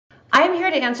I am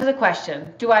here to answer the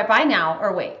question, do I buy now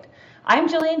or wait? I'm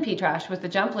Jillian Petrash with the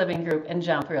Jump Living Group and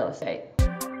Jump Real Estate.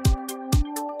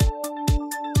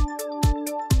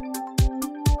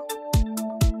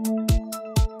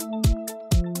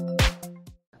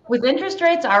 With interest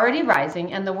rates already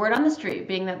rising and the word on the street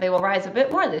being that they will rise a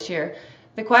bit more this year,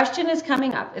 the question is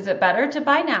coming up, is it better to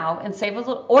buy now and save a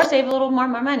little more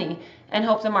money and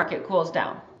hope the market cools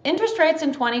down? Interest rates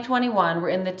in 2021 were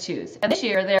in the 2s, and this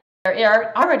year they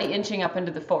are already inching up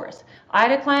into the 4s. I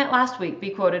had a client last week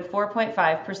be quoted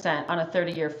 4.5% on a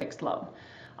 30-year fixed loan.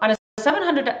 On a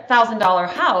 $700,000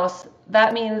 house,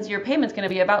 that means your payment's going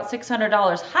to be about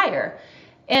 $600 higher.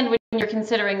 And when you're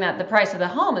considering that the price of the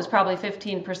home is probably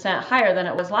 15% higher than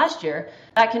it was last year,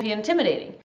 that can be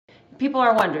intimidating. People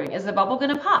are wondering, is the bubble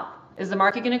going to pop? Is the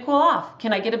market going to cool off?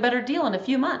 Can I get a better deal in a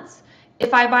few months?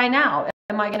 If I buy now,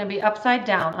 am I going to be upside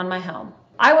down on my home?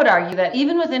 I would argue that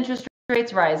even with interest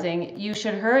rates rising, you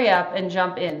should hurry up and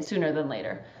jump in sooner than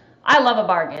later. I love a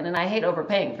bargain and I hate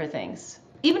overpaying for things.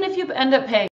 Even if you end up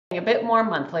paying a bit more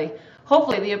monthly,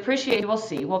 hopefully the appreciation you will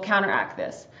see will counteract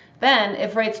this. Then,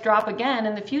 if rates drop again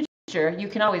in the future, you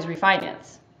can always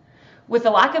refinance. With the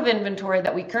lack of inventory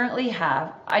that we currently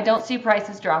have, I don't see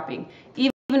prices dropping,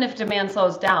 even if demand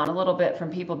slows down a little bit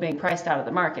from people being priced out of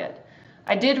the market.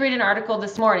 I did read an article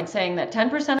this morning saying that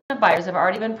 10% of buyers have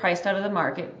already been priced out of the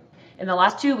market in the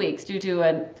last 2 weeks due to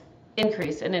an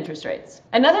increase in interest rates.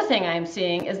 Another thing I'm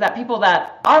seeing is that people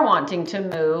that are wanting to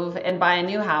move and buy a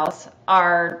new house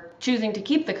are choosing to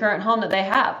keep the current home that they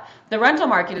have. The rental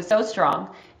market is so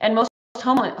strong, and most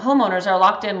homeowners are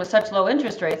locked in with such low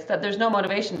interest rates that there's no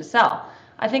motivation to sell.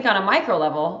 I think on a micro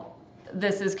level,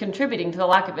 this is contributing to the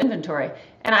lack of inventory,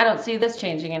 and I don't see this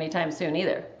changing anytime soon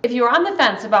either. If you are on the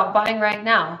fence about buying right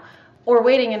now or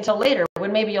waiting until later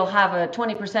when maybe you'll have a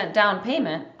 20% down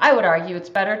payment, I would argue it's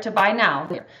better to buy now.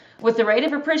 With the rate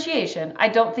of appreciation, I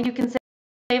don't think you can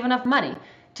save enough money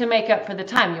to make up for the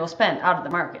time you'll spend out of the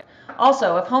market.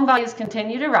 Also, if home values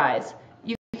continue to rise,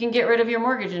 you can get rid of your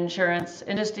mortgage insurance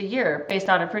in just a year based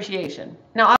on appreciation.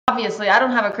 Now, obviously, I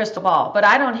don't have a crystal ball, but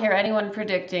I don't hear anyone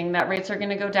predicting that rates are going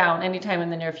to go down anytime in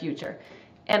the near future.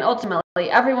 And ultimately,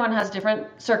 everyone has different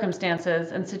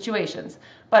circumstances and situations.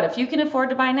 But if you can afford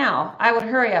to buy now, I would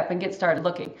hurry up and get started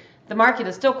looking. The market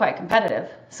is still quite competitive,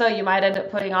 so you might end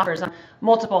up putting offers on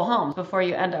multiple homes before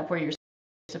you end up where you're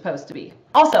supposed to be.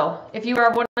 Also, if you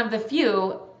are one of the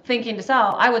few thinking to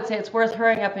sell, I would say it's worth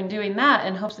hurrying up and doing that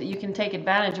in hopes that you can take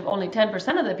advantage of only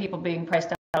 10% of the people being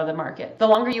priced out of the market. The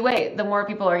longer you wait, the more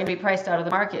people are going to be priced out of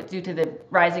the market due to the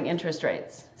rising interest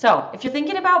rates. So if you're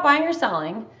thinking about buying or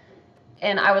selling,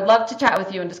 and I would love to chat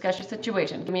with you and discuss your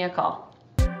situation, give me a call.